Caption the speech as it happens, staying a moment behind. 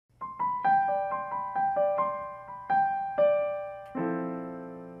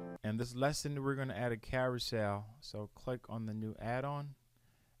this lesson, we're going to add a carousel. So click on the new add-on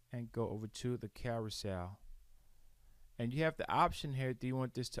and go over to the carousel. And you have the option here. Do you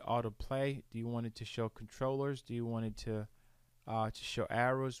want this to autoplay? Do you want it to show controllers? Do you want it to show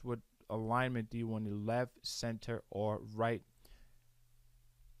arrows? What alignment do you want it, left, center, or right?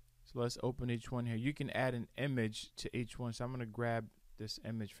 So let's open each one here. You can add an image to each one. So I'm going to grab this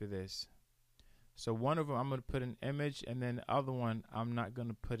image for this. So one of them I'm going to put an image, and then the other one I'm not going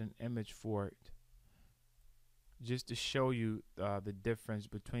to put an image for it, just to show you the difference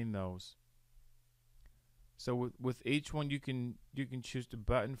between those. So with each one, you can choose the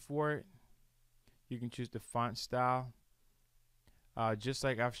button for it. You can choose the font style. Just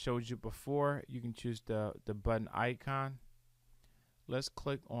like I've showed you before, you can choose the button icon. Let's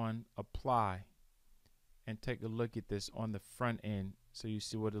click on apply and take a look at this on the front end so you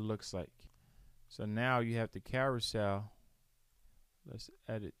see what it looks like. So now you have the carousel. Let's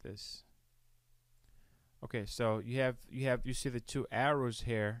edit this. Okay, so you see the two arrows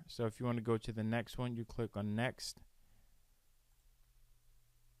here. So if you want to go to the next one, you click on next.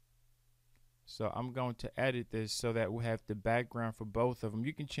 So I'm going to edit this so that we have the background for both of them.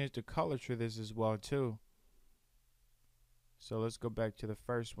 You can change the colors for this as well too. So let's go back to the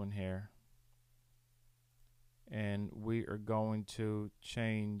first one here. And we are going to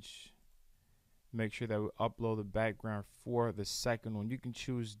make sure that we upload the background for the second one. You can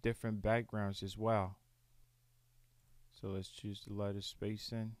choose different backgrounds as well. So let's choose the letter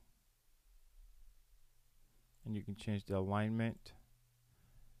spacing. And you can change the alignment.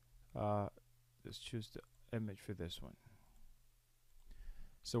 Let's choose the image for this one.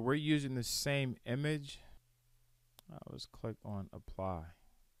 So we're using the same image. Let's click on apply.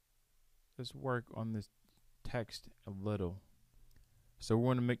 Let's work on this text a little. So we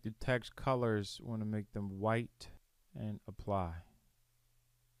want to make the text colors, we want to make them white and apply.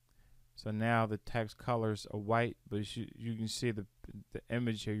 So now the text colors are white, but you can see the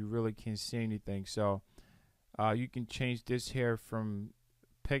image here. You really can't see anything. So you can change this here from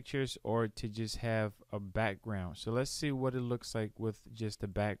pictures or to just have a background. So let's see what it looks like with just a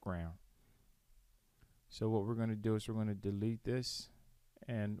background. So what we're going to do is we're going to delete this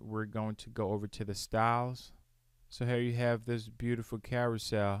and we're going to go over to the styles. So here you have this beautiful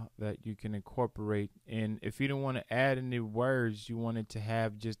carousel that you can incorporate in. If you don't want to add any words, you want it to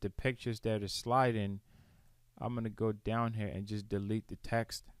have just the pictures that are sliding, I'm going to go down here and just delete the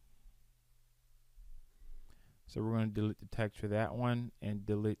text. So we're going to delete the text for that one and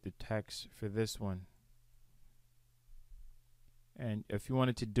delete the text for this one. And if you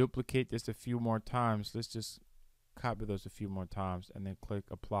wanted to duplicate this a few more times, let's just copy those a few more times and then click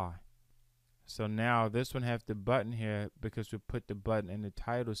apply. So now this one has the button here because we put the button and the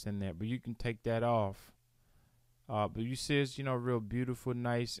titles in there, but you can take that off. But you see it's, real beautiful,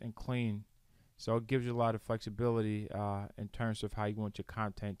 nice and clean. So it gives you a lot of flexibility in terms of how you want your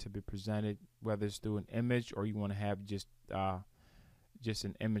content to be presented, whether it's through an image or you want to have just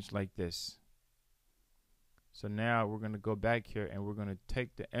an image like this. So now we're going to go back here and we're going to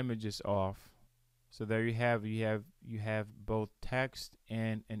take the images off. So there you have both text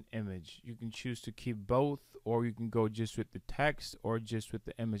and an image. You can choose to keep both, or you can go just with the text or just with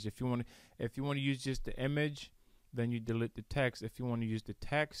the image. If you want to use just the image, then you delete the text. If you want to use the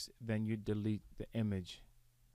text, then you delete the image.